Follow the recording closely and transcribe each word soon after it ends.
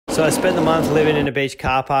So I spent the month living in a beach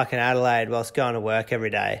car park in Adelaide whilst going to work every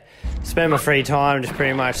day. Spent my free time just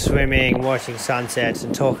pretty much swimming, watching sunsets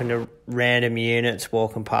and talking to random units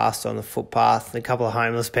walking past on the footpath. And a couple of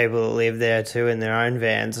homeless people that live there too in their own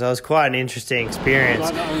vans. So it was quite an interesting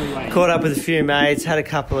experience. Caught up with a few mates, had a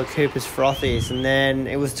couple of Cooper's frothies, and then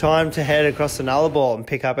it was time to head across the Nullarbor and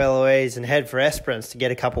pick up Elouise and head for Esperance to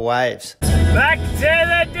get a couple waves. Back to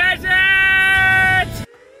the desert!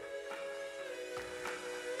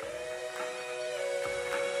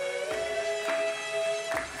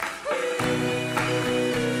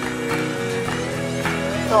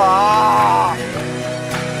 Oh,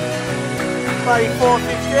 bloody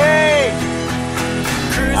 415!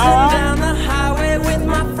 Cruising down the highway with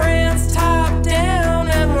my friends, top down,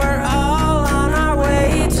 and we're all on our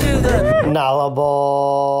way to the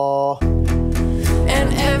Nullarbor.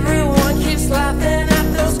 And everyone keeps laughing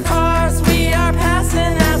at those cars we are passing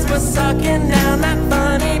as we're sucking down that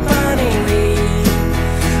funny bunny weed.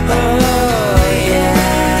 Oh yeah.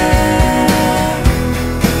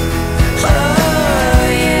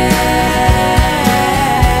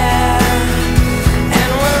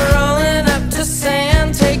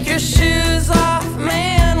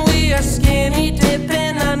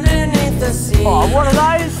 Oh, what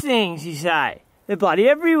are those things, you say? They're bloody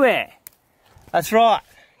everywhere. That's right,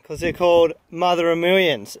 because they're called mother of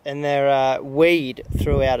millions and they're weed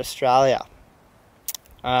throughout Australia.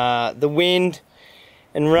 The wind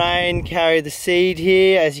and rain carry the seed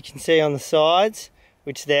here, as you can see on the sides,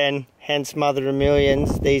 which then, hence mother of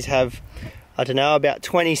millions. These have, I don't know, about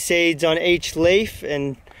 20 seeds on each leaf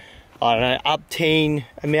and, I don't know, up-teen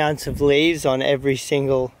amounts of leaves on every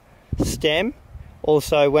single stem.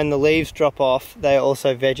 Also, when the leaves drop off, they are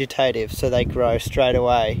also vegetative, so they grow straight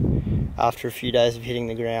away after a few days of hitting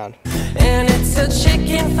the ground. And it's a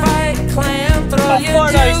chicken fight, clam, throw your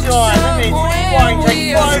dukes up when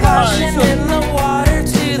we are splashing in the water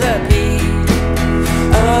to the beat.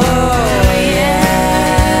 Oh yeah,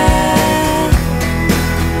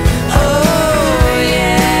 oh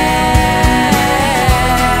yeah.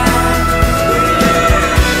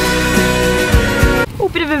 Oh,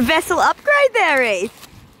 bit of a vessel upgrade there, Heath.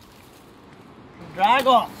 Drag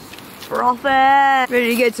off. Profit. Ready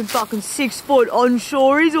to get some fucking 6-foot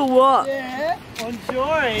onshories or what? Yeah,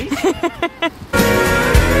 onshories. That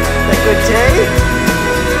good too?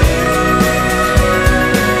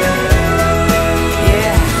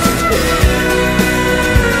 Yeah.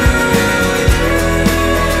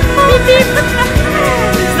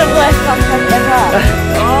 This is the worst bump track ever.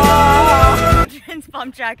 Oh.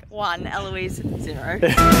 Bump track 1, Elouise 0.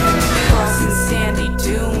 Crossing sandy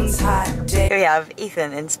dunes, hot day. Here we have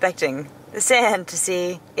Ethan inspecting the sand to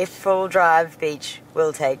see if four-wheel drive beach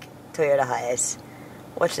will take Toyota Hiace.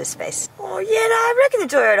 Watch this space. Oh yeah, no, I reckon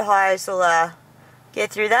the Toyota Hiace will get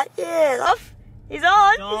through that. Yeah, off. He's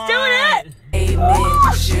on. He's doing it.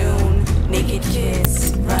 Mid-June, naked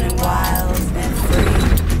kids running wild and free.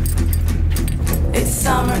 It's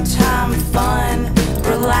summertime fun.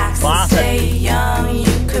 Relax and stay young.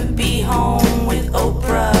 You could be home with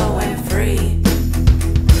Oprah Winfrey.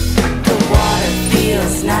 The water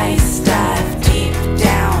feels nice. Dive deep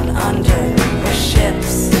down under where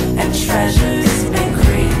ships and treasures may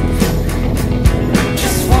creep.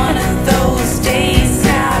 Just one of those days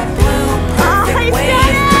out blue, perfect wave.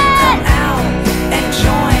 Come out and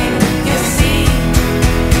join your sea.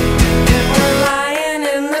 And we're lying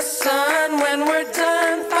in the sun when we're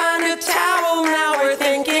done. Find a towel now. We're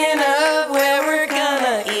thinking of where we're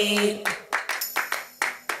gonna eat.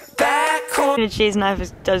 Back home. A cheese knife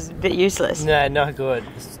is a bit useless. No, not good.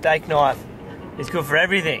 Steak knife is good for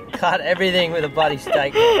everything. Cut everything with a bloody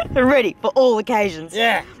steak knife. They're ready for all occasions.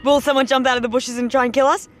 Yeah. Will someone jump out of the bushes and try and kill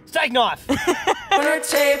us? Steak knife. On our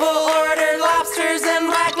table, order lobsters and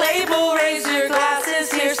Black Label. Raise your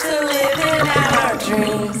glasses, here's to living out our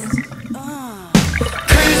dreams.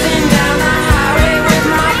 Cruising down the highway with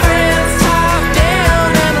my friends, top down,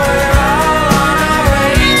 and we're all on our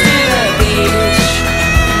way to the beach.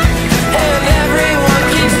 And everyone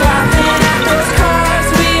keeps laughing at those cars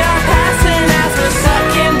we are passing as we're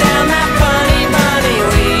sucking down that funny bunny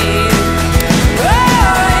weed.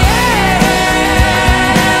 Oh yeah,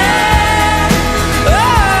 oh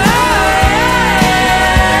yeah.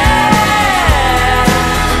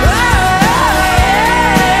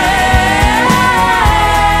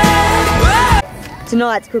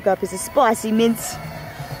 Tonight's cook-up is a spicy mince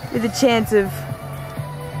with a chance of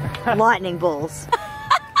lightning balls.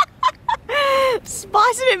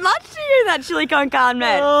 Spice a bit much to you, that chili con carne,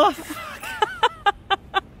 man. Oh,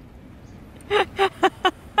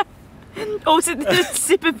 Also, the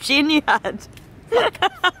sip of gin you had.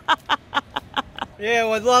 Yeah,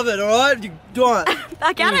 well, I love it, alright? You do it.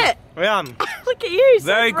 Back at it. Yum. Look at you, so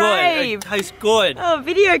Very brave. good. It tastes good. Oh,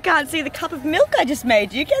 video can't see the cup of milk I just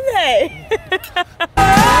made you, can they?